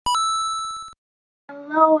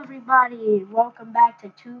Hello, everybody. Welcome back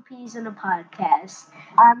to Two Peas in a Podcast.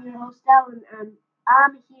 I'm your host, Alan, and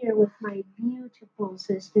I'm here with my beautiful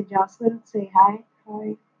sister, Jocelyn. Say hi.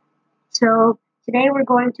 Hi. So, today we're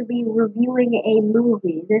going to be reviewing a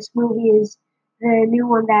movie. This movie is the new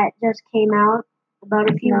one that just came out about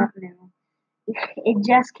a few. Not new. It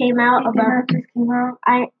just came out about a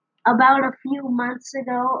few months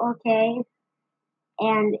ago. Okay,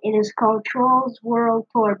 and it is called Trolls World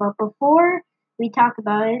Tour. But before we talk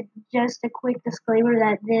about it, just a quick disclaimer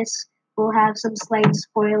that this will have some slight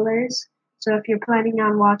spoilers. So if you're planning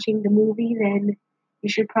on watching the movie, then you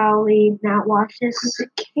should probably not watch this. It's a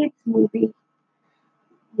kids movie.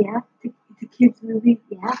 Yeah, It's a kids movie.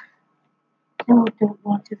 yeah. No, don't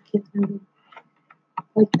watch a kids movie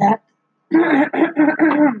like that.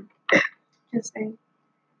 Just saying.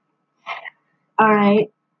 All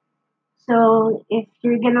right. So if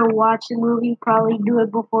you're gonna watch the movie, probably do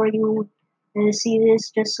it before you see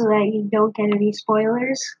this, just so that you don't get any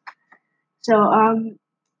spoilers. So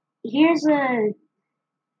here's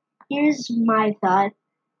my thought.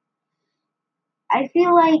 I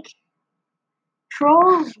feel like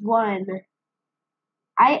Trolls 1.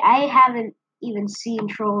 I haven't even seen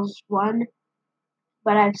Trolls 1,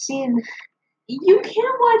 but I've seen. You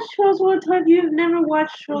can't watch Trolls one time. You've never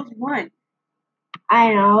watched Trolls 1.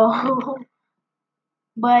 I know.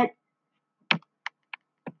 But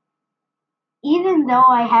even though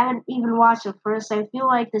I haven't even watched the first, I feel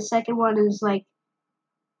like the second one is like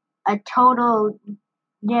a total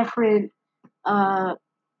different, like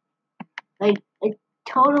a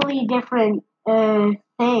totally different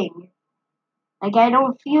thing. Like I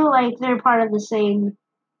don't feel like they're part of the same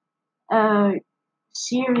uh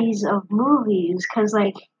series of movies, because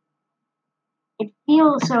like it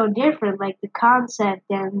feels so different, like the concept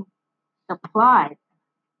and the plot.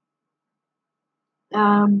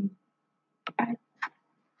 Um, I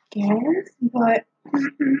guess, but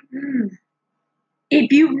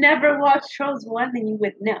if you've never watched Trolls 1, then you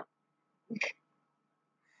would know.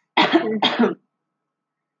 I'm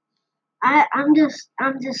just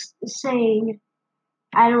saying.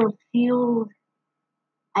 I don't feel.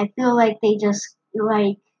 I feel like they just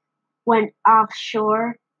like went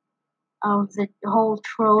offshore of the whole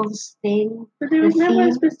trolls thing. But there was never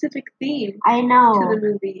a specific theme I to know. the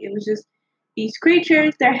movie. It was just these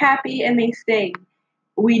creatures, they're happy and they sing.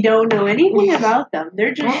 We don't know anything about them.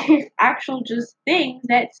 They're just just things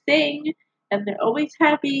that sing and they're always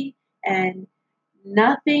happy and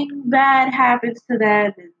nothing bad happens to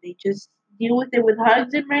them and they just deal with it with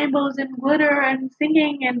hugs and rainbows and glitter and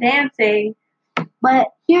singing and dancing. But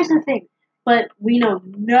here's the thing. But we know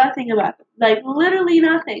nothing about them. Like literally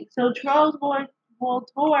nothing. So Trolls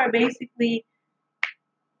World Tour basically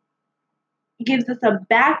gives us a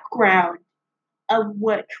background of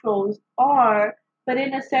what trolls are, but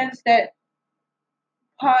in a sense that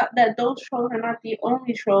those trolls are not the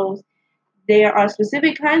only trolls. There are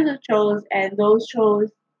specific kinds of trolls, and those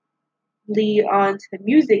trolls lead on to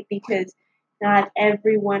music because not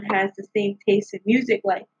everyone has the same taste in music.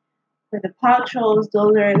 Like for the pop trolls,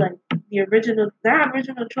 those are like the original, not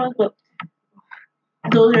original trolls, but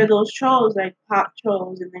those are those trolls like pop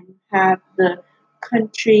trolls, and then you have the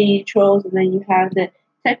country trolls, and then you have the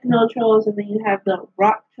techno trolls, and then you have the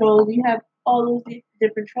rock trolls. You have all those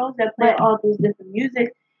different trolls that play all those different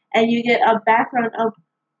music, and you get a background of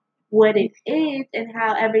what it is and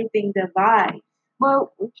how everything divides.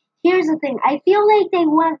 Well, here's the thing. I feel like they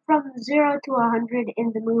went from 0 to 100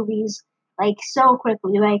 in the movies like so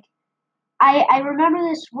quickly. Like I remember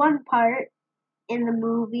this one part in the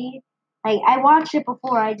movie. Like I watched it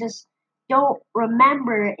before. I just don't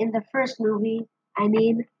remember in the first movie. I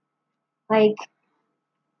mean, like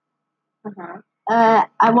I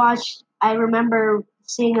remember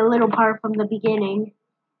seeing a little part from the beginning,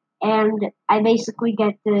 and I basically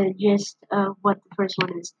get the gist of what the first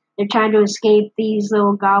one is. They're trying to escape these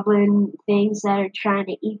little goblin things that are trying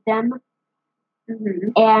to eat them.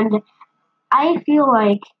 Mm-hmm. And I feel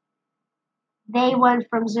like they went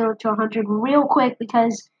from 0 to 100 real quick,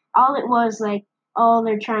 because all it was like, oh,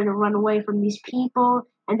 they're trying to run away from these people.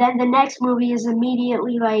 And then the next movie is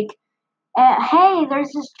immediately like, hey,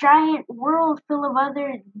 there's this giant world full of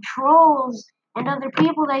other trolls and other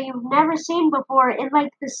people that you've never seen before in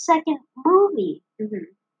like the second movie. Mm-hmm.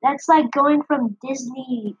 That's like going from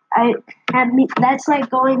Disney. That's like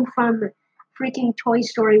going from freaking Toy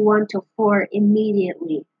Story 1 to 4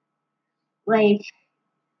 immediately. Like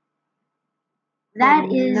that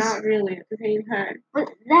is not really at the same time. But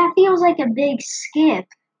that feels like a big skip.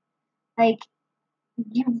 Like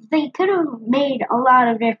they could have made a lot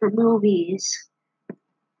of different movies.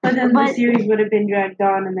 But then the series would have been dragged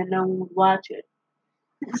on, and then no one would watch it.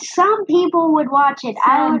 Some people would watch it.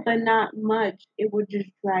 But not much. It would just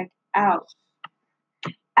drag out.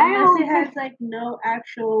 I Unless don't it has like no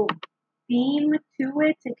actual theme to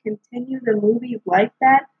it to continue the movie like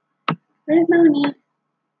that, there's no need.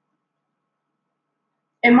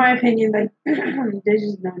 In my opinion, like there's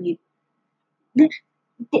just no need.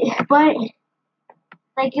 But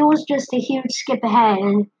like it was just a huge skip ahead,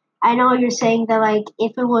 and I know you're saying that like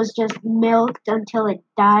if it was just milked until it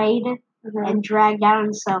died and dragged out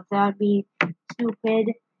and stuff, that would be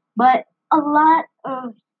stupid. But a lot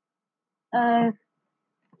of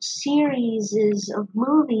series of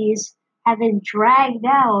movies have been dragged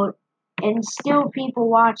out, and still people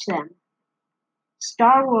watch them.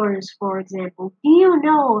 Star Wars, for example. Do you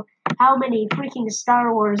know how many freaking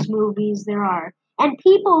Star Wars movies there are? And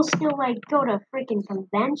people still like go to freaking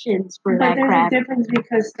conventions for that crap. But there's a difference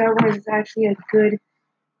because Star Wars is actually a good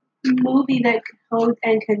movie that goes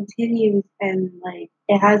and continues, and like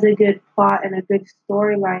it has a good plot and a good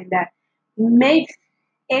storyline that makes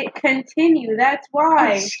it continue. That's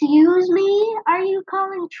why. Excuse me? Are you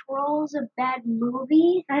calling Trolls a bad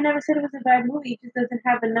movie? I never said it was a bad movie. It just doesn't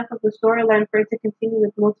have enough of a storyline for it to continue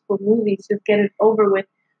with multiple movies. Just get it over with.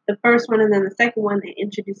 The first one and then the second one, it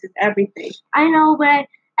introduces everything. I know, but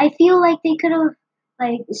I feel like they could have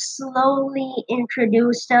like slowly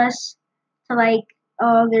introduced us to like,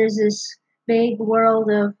 oh, there's this big world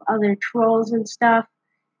of other trolls and stuff.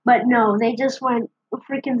 But no, they just went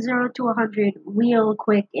freaking 0 to 100 real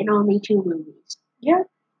quick in only 2 movies. Yeah.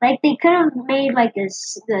 Like they could have made like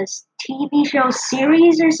this TV show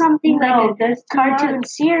series or something, no, like a cartoon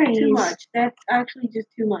series. Too much. That's actually just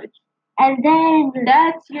too much. And then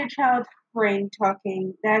that's your child's brain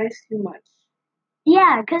talking. That is too much.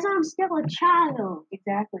 Yeah, because I'm still a child.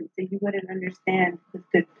 Exactly. So you wouldn't understand the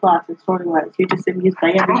good plots and storylines. You're just amused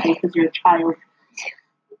by everything because you're a child.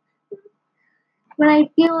 But I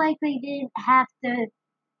feel like they didn't have to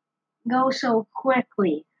go so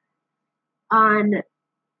quickly on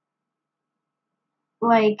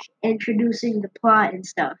like introducing the plot and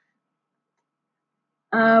stuff.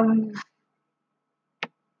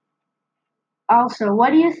 Also,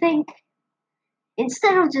 what do you think?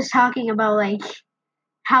 Instead of just talking about like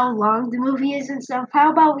how long the movie is and stuff, how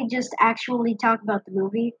about we just actually talk about the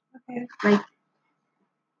movie? Okay. Like,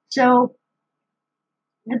 so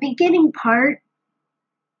the beginning part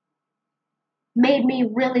made me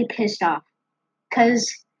really pissed off because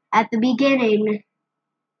at the beginning,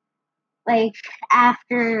 like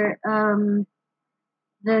after the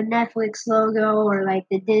Netflix logo or like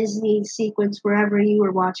the Disney sequence wherever you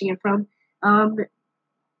were watching it from, after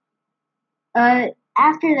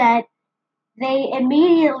that they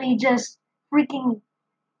immediately just freaking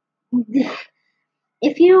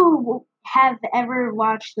if you have ever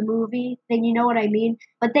watched the movie, then you know what I mean.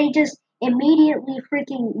 But they just immediately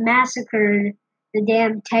freaking massacred the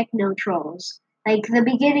damn techno trolls. Like the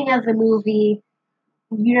beginning of the movie,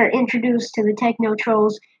 you're introduced to the techno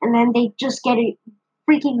trolls, and then they just get it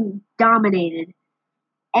freaking dominated.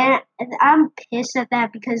 And I'm pissed at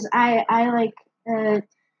that because I like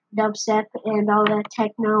dubstep and all that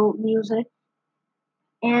techno music.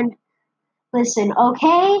 And listen,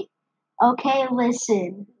 okay,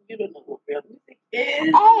 listen. You don't know what real music is.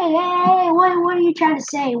 Hey, what are you trying to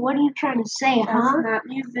say? What are you trying to say, That's huh? not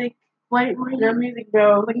music. What not music,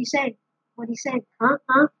 bro. What do you say? What do you say? Huh?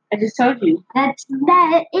 I just told you. That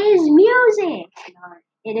is music.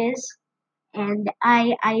 It is, and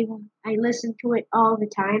I listen to it all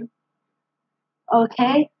the time.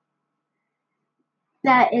 Okay,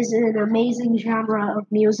 that is an amazing genre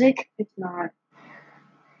of music. It's not.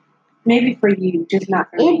 Maybe for you, just not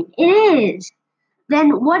for me. It is. Then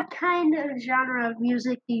what kind of genre of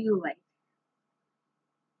music do you like?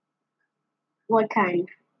 What kind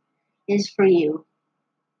is for you?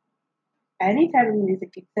 Any type of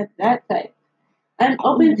music except that type. I'm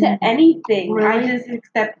open to anything. Really? I just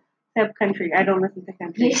accept country. I don't listen to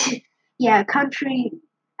country. Yeah, country.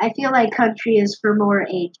 I feel like country is for more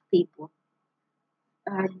aged people.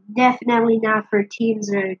 Definitely not for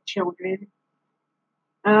teens or children.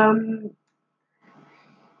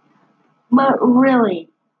 But really,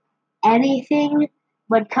 anything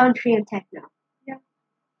but country and techno. Yeah.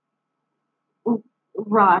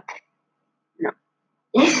 Rock. No.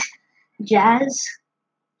 Jazz.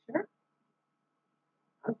 Sure.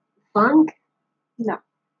 Funk. No.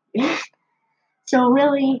 So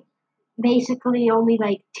really, basically only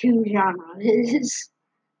like 2 genres.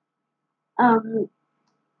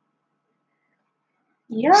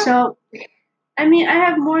 Yeah. So, I mean, I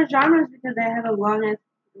have more genres because I have a long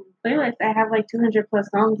playlist. I have like 200 plus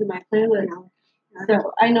songs in my playlist.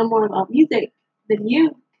 So I know more about music than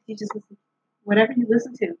you. You just listen Whatever you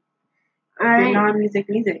listen to. All Your right. non-music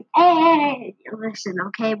music. Hey, listen,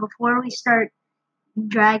 okay. Before we start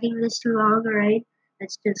dragging this too long, all right?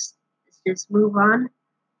 Let's just move on.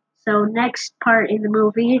 So next part in the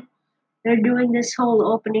movie, they're doing this whole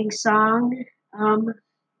opening song,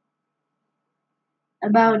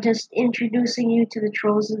 about just introducing you to the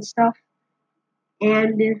trolls and stuff.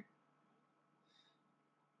 And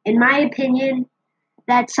in my opinion,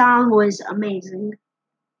 that song was amazing.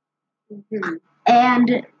 Mm-hmm.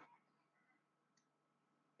 And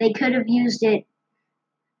they could have used it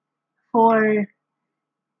for.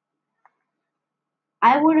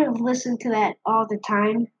 I would have listened to that all the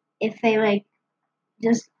time if they like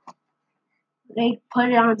just like put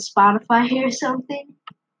it on Spotify or something.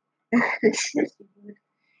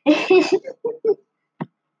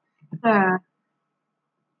 uh,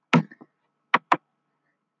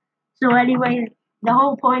 so anyway, the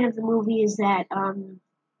whole point of the movie is that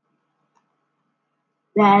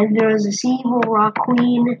there was this evil rock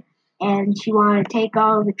queen, and she wanted to take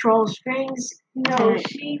all of the troll strings. No,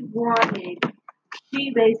 she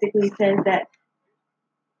basically says that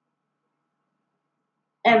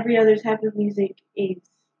every other type of music is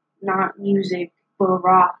not music, but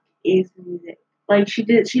rock is music. Like she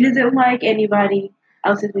doesn't like anybody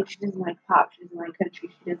else's music. She doesn't like pop. She doesn't like country.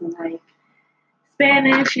 She doesn't like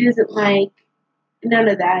Spanish. She doesn't like none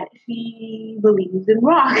of that. She believes in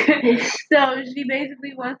rock. So she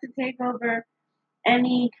basically wants to take over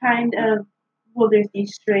any kind of, well, there's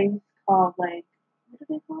these strings called like, what are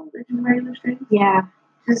they called? Just regular strings? Yeah.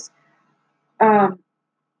 Just no,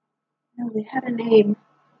 they had a name.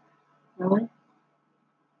 Really?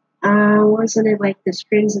 Wasn't it like the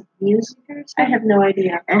strings of music or something? I have no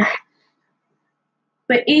idea.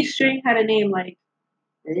 But each string had a name, like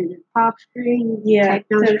Pop string, yeah,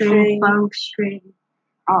 techno string, funk string,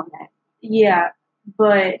 all that. Yeah,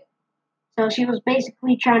 but so she was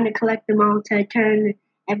basically trying to collect them all to turn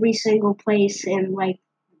every single place in like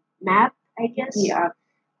map, I guess. Yeah.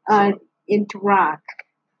 Into rock.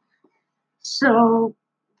 So,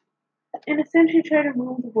 in a sense, she tried to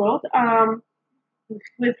rule the world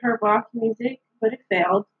with her rock music, but it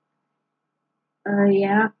failed.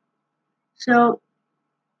 Yeah. So,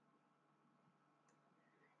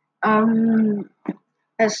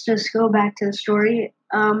 let's just go back to the story.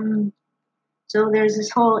 So there's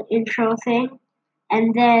this whole intro thing,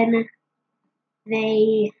 and then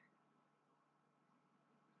they,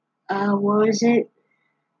 what was it?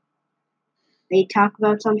 They talk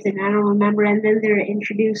about something I don't remember, and then they're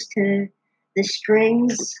introduced to the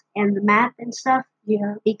strings and the map and stuff.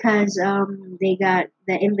 Yeah. Because they got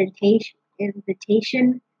the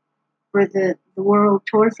invitation for the world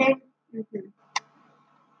tour thing. Mm-hmm.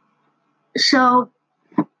 So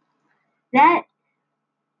that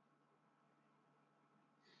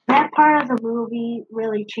part of the movie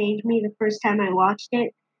really changed me the first time I watched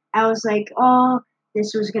it. I was like, oh,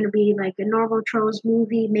 this was gonna be like a normal Trolls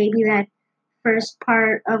movie. Maybe that first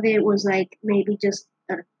part of it was like maybe just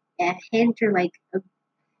a hint or like a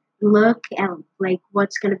look at like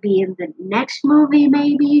what's gonna be in the next movie,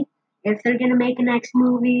 maybe if they're gonna make a next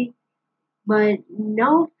movie. But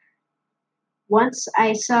no, once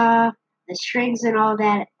I saw the strings and all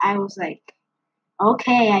that, I was like,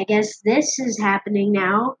 okay, I guess this is happening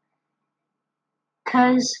now.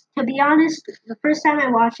 Because, to be honest, the first time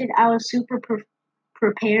I watched it, I was super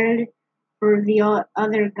prepared for the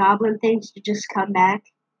other goblin things to just come back.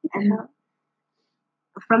 And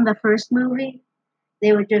from the first movie,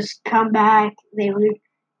 they would just come back, they would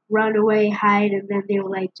run away, hide, and then they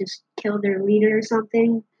would like just kill their leader or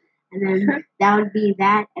something. And then that would be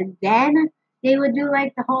that. And then they would do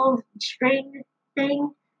like the whole string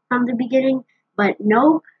thing from the beginning. But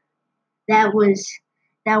nope, that was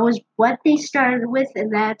what they started with,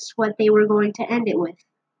 and that's what they were going to end it with.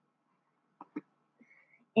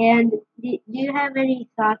 And do you have any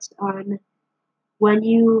thoughts on when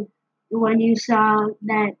you saw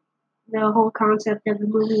that the whole concept of the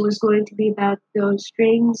movie was going to be about those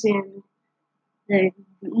strings and the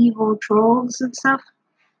evil trolls and stuff?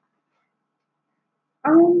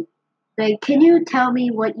 Like, can you tell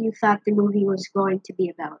me what you thought the movie was going to be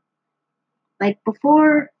about? Like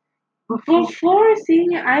before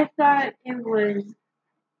seeing it, I thought it was.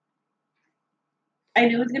 I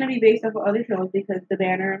knew it was gonna be based off of other shows because the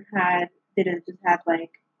banner didn't just have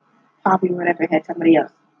like Poppy or whatever, it had somebody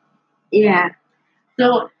else. Yeah.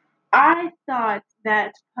 So I thought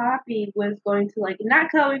that Poppy was going to like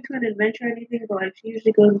not go into an adventure or anything, but like she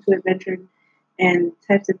usually goes into adventure and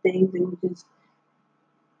types of things and just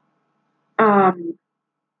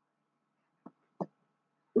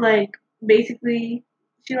like basically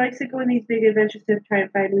she likes to go on these big adventures to try and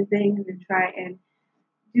find new things and try and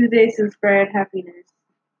do this and spread happiness.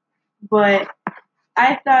 But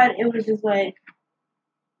I thought it was just like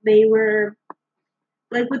they were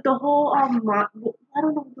like with the whole I don't know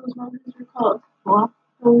what those monsters are called. What?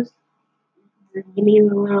 Those You mean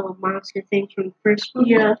the little monster things from the first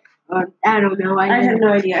movie? yeah. I don't know. I have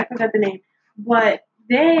no idea. I forgot the name. But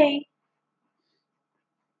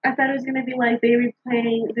I thought it was gonna be like they were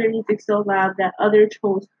playing their music so loud that other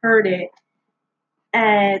trolls heard it,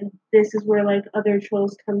 and this is where like other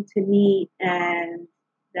trolls come to meet, and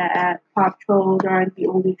that pop trolls aren't the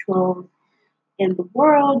only trolls in the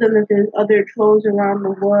world, and that there's other trolls around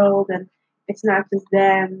the world, and it's not just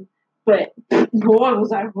them. But boy,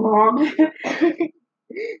 was I wrong!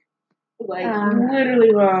 Like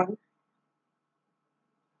literally wrong.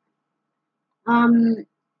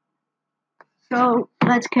 So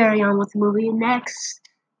let's carry on with the movie. Next,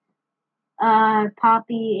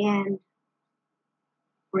 Poppy and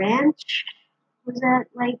Branch. Was that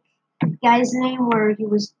like guy's name where he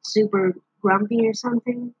was super grumpy or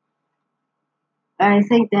something? I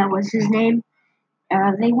think that was his name.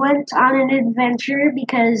 They went on an adventure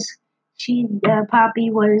because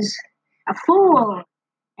Poppy was a fool,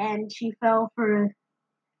 and she fell for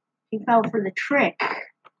the trick. I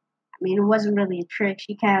mean, it wasn't really a trick.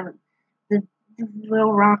 She kind of the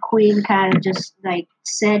little rock queen kind of just like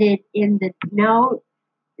said it in the note,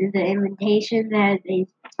 in the invitation that they.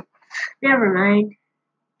 Never mind.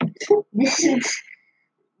 This is.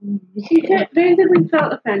 He basically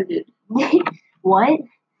felt offended. What?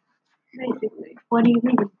 Basically. What do you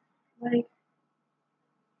mean? Like,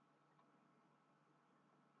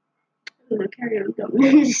 I don't know, carry on, go.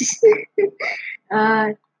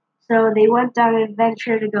 So they went on an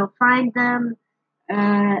adventure to go find them,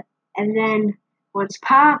 and then once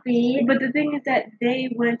Poppy. But the thing is that they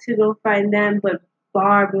went to go find them, but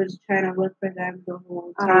Barb was trying to look for them the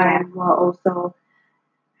whole time, while also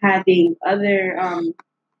having other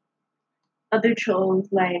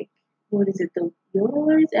trolls like what is it, the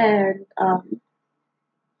Yodelers and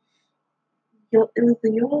it was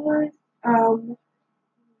the Yodelers,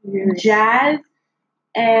 Jazz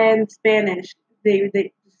and Spanish. They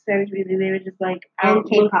Spanish music. They were just like And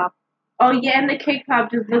K-pop. Oh yeah, and the K-pop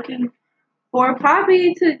just looking for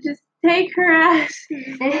Poppy to just take her ass,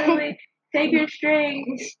 really take her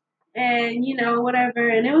strings, and you know whatever.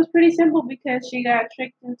 And it was pretty simple because she got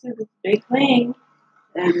tricked into this big thing,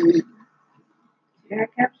 and she got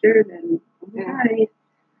captured and died.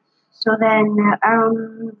 So then,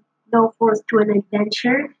 go forth to an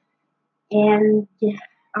adventure, and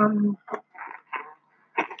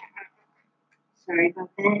sorry about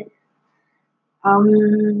that.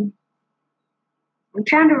 I'm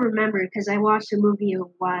trying to remember because I watched the movie a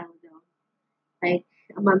while ago, like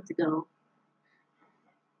a month ago.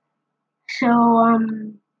 So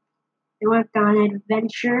they went on an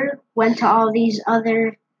adventure, went to all these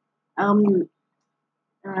other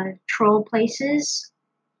troll places,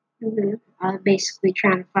 basically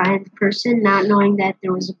trying to find the person, not knowing that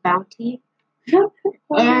there was a bounty.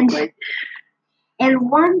 And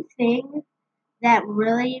one thing that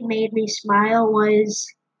really made me smile was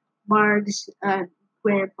Marg's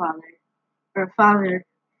grandfather or father,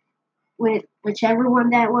 whichever one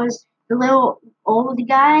that was, the little old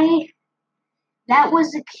guy. That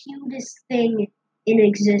was the cutest thing in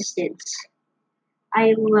existence.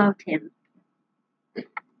 I loved him.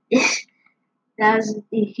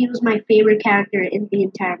 He was my favorite character in the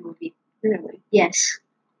entire movie. Really? Yes.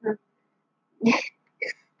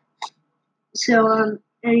 So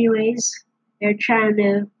anyways, they're trying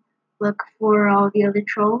to look for all the other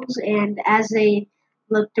trolls, and as they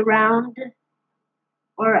looked around,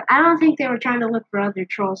 or I don't think they were trying to look for other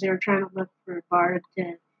trolls, they were trying to look for Barb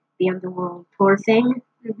to the underworld tour thing.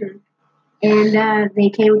 And they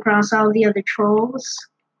came across all the other trolls,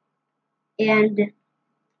 and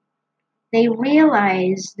they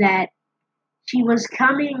realized that she was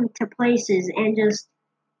coming to places and just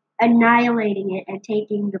annihilating it and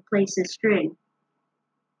taking the place's string.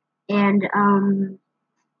 And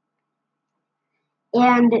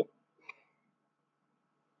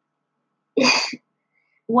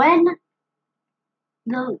when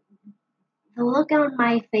the look on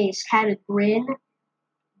my face had a grin,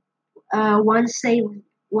 once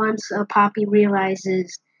Poppy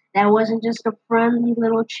realizes that wasn't just a friendly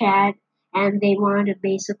little chat, and they wanted to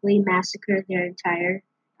basically massacre their entire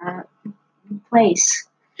place.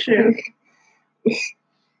 True.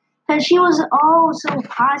 Because she was all so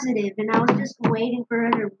positive, and I was just waiting for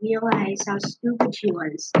her to realize how stupid she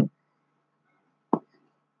was.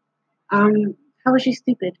 How was she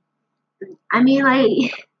stupid? I mean,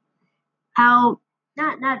 like how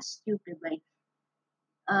not stupid, like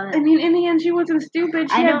I mean, in the end, she wasn't stupid.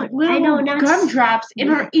 She I know- had little I know, not gumdrops in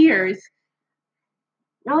her ears.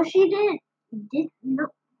 no, she no,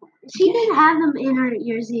 she didn't have them in her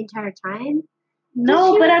ears the entire time.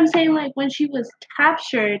 No, She but was- I'm saying like when she was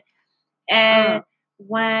captured and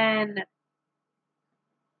when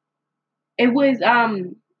it was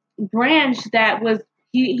Branch that was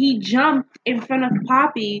he jumped in front of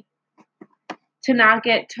Poppy to not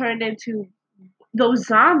get turned into those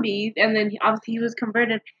zombies, and then obviously he was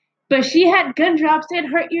converted. But she had gun drops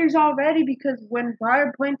in her ears already because when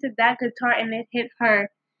Barb pointed that guitar and it hit her,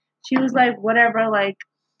 she was like, whatever, like,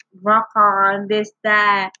 rock on, this,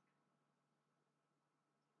 that.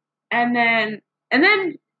 And then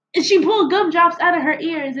she pulled gumdrops out of her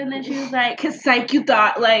ears, and then she was like, psych, you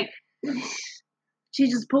thought, like, she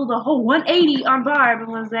just pulled a whole 180 on Barb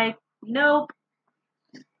and was like, nope.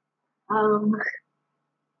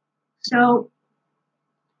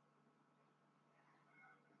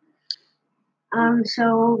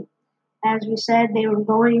 So as we said, they were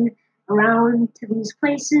going around to these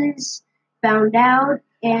places, found out,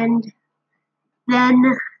 and then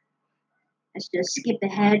let's just skip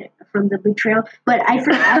ahead from the betrayal. But I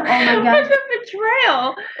forgot. Oh my god! The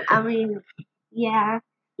betrayal. I mean, yeah,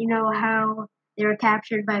 you know how they were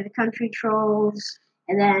captured by the country trolls,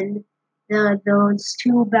 and then those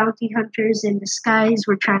two bounty hunters in disguise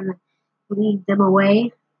were trying to lead them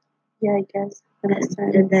away. Yeah, I guess.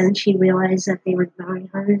 And then she realized that they were bounty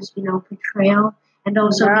hunters. Betrayal, and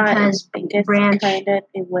also because Branch it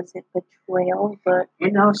wasn't betrayal, but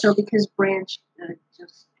and also because Branch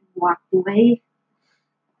just walked away.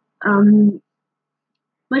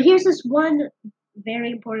 But here's this one very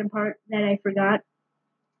important part that I forgot,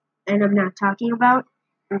 and I'm not talking about.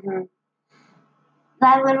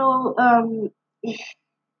 That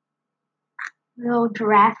little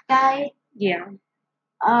giraffe guy. Yeah.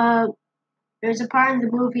 There's a part in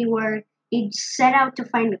the movie where he set out to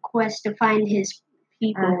find a quest to find his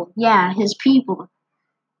people. Yeah, his people.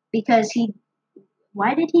 Because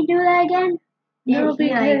why did he do that again? No,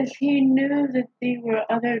 because he knew that they were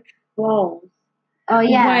other trolls. Oh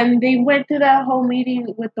yeah. When they went to that whole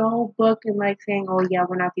meeting with the whole book and like saying, "Oh yeah,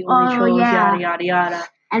 we're not the only trolls," yada yada yada.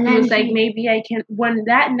 And then he was like, maybe I can. When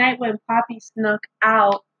that night when Poppy snuck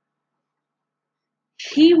out,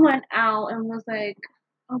 he went out and was like,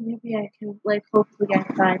 "Oh, maybe I can like hopefully I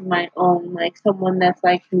find my own like someone that's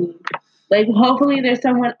like me. Like hopefully there's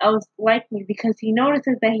someone else like me," because he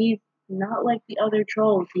notices that he's not like the other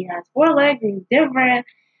trolls. He has 4 legs. He's different.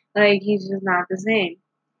 Like he's just not the same.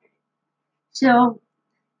 So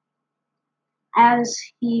as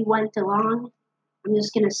he went along, I'm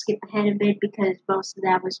just gonna skip ahead a bit because most of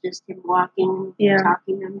that was just him walking,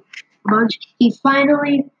 talking to him a bunch. He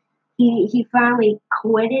finally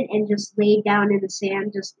quit it and just laid down in the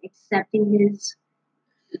sand, just accepting his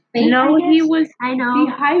fate. No, he was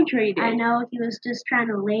dehydrated. I know he was just trying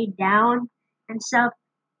to lay down and stuff,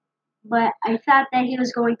 but I thought that he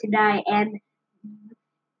was going to die. And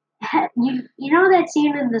you know that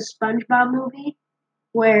scene in the SpongeBob movie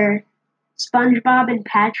where SpongeBob and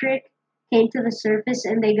Patrick came to the surface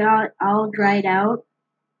and they got all dried out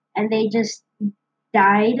and they just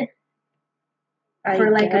died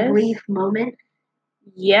for a brief moment.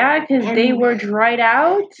 Yeah, because they were dried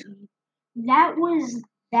out. That was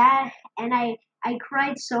that, and I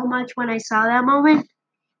cried so much when I saw that moment.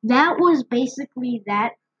 That was basically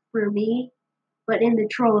that for me, but in the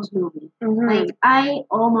Trolls movie. Like I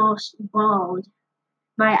almost bawled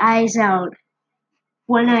my eyes out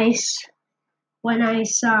when I saw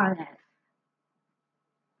that.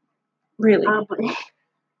 Really? But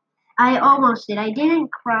I almost did. I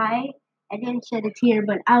didn't cry. I didn't shed a tear,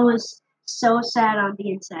 but I was so sad on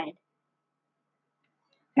the inside.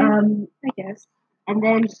 I guess. And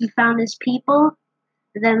then he found his people.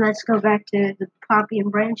 And then let's go back to the Poppy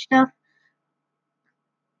and Branch stuff.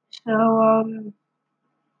 So,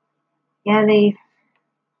 yeah, they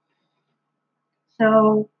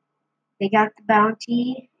got the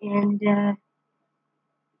bounty, and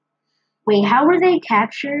wait, how were they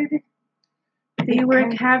captured? They were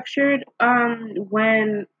captured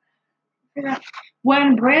when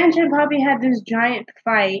Branch and Poppy had this giant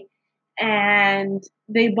fight, and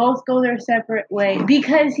they both go their separate way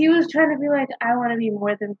because he was trying to be like, I want to be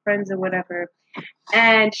more than friends or whatever,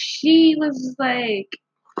 and she was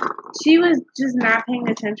just not paying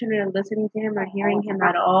attention or listening to him or hearing him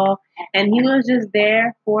at all, and he was just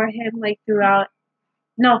there for him like throughout.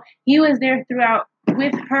 No, he was there throughout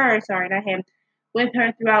with her. Sorry, not him. With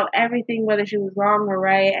her throughout everything, whether she was wrong or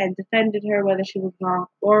right, and defended her whether she was wrong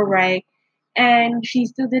or right. And she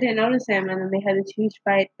still didn't notice him, and then they had this huge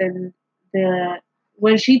fight. Then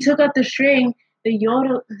when she took out the string, the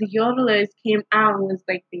yodelers came out and was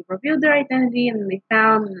like they revealed their identity and they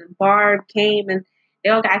found and Barb came and they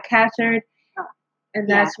all got captured and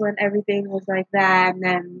Yeah. that's when everything was like that and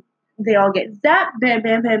then they all get zapped, bam,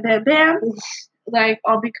 bam, bam, bam, bam. Like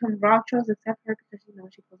all become rock trolls except her because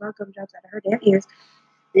she pulls out gumdrops out of her damn ears.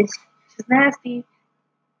 She's nasty.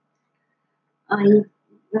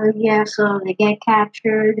 Yeah, so they get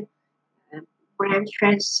captured. Branch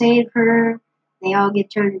tries to save her. They all get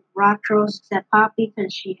turned into rock trolls except Poppy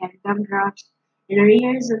because she had gumdrops in her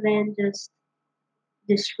ears and then just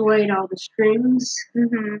destroyed all the strings.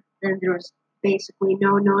 Mm-hmm. Then there was basically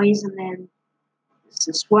no noise, and then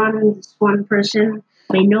this one person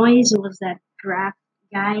made noise. It was that draft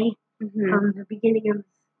guy from the beginning of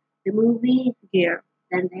the movie. Yeah.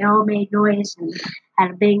 Then they all made noise and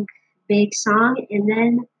had a big song, and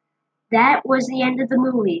then that was the end of the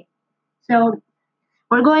movie. So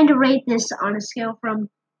we're going to rate this on a scale from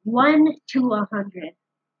 1 to 100.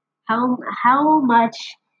 How much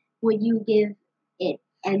would you give it,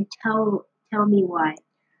 and tell me why?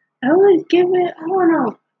 I would give it. I don't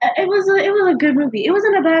know. It was a good movie. It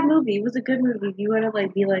wasn't a bad movie. It was a good movie. If you want to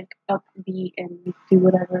like be like upbeat and do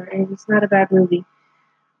whatever, it's not a bad movie.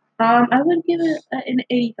 I would give it an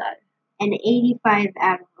 85. An 85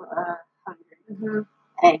 out of 100. Mm-hmm.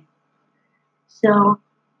 Okay. So,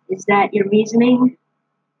 is that your reasoning?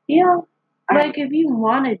 Yeah. Like if you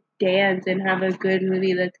want to dance and have a good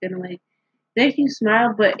movie that's gonna like make you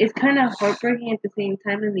smile, but it's kind of heartbreaking at the same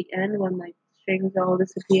time in the end when like strings all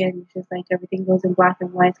disappear and it's just like everything goes in black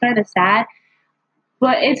and white. It's kind of sad,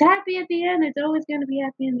 but it's happy at the end. It's always gonna be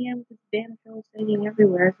happy in the end because damn show is singing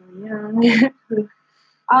everywhere. So yeah.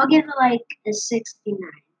 I'll give it like a 69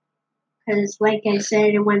 because, like I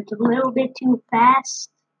said, it went a little bit too fast.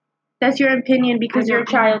 That's your opinion because you're a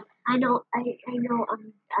child. I know.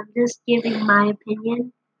 I'm just giving my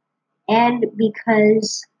opinion, and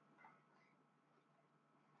because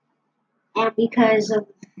of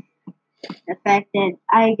the fact that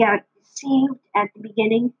I got deceived at the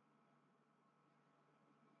beginning,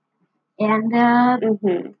 and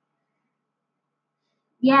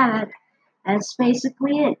yeah, that's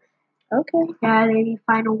basically it. Okay. Got any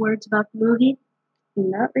final words about the movie?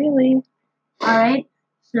 Not really. All right.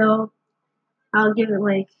 So I'll give it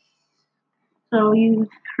like. So you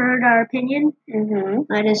heard our opinion.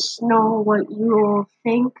 Let us know what you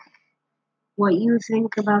think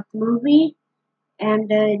about the movie. And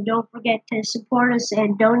don't forget to support us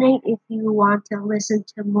and donate if you want to listen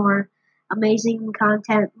to more amazing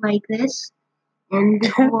content like this. And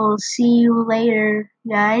we'll see you later,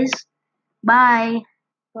 guys. Bye.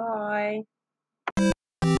 Bye.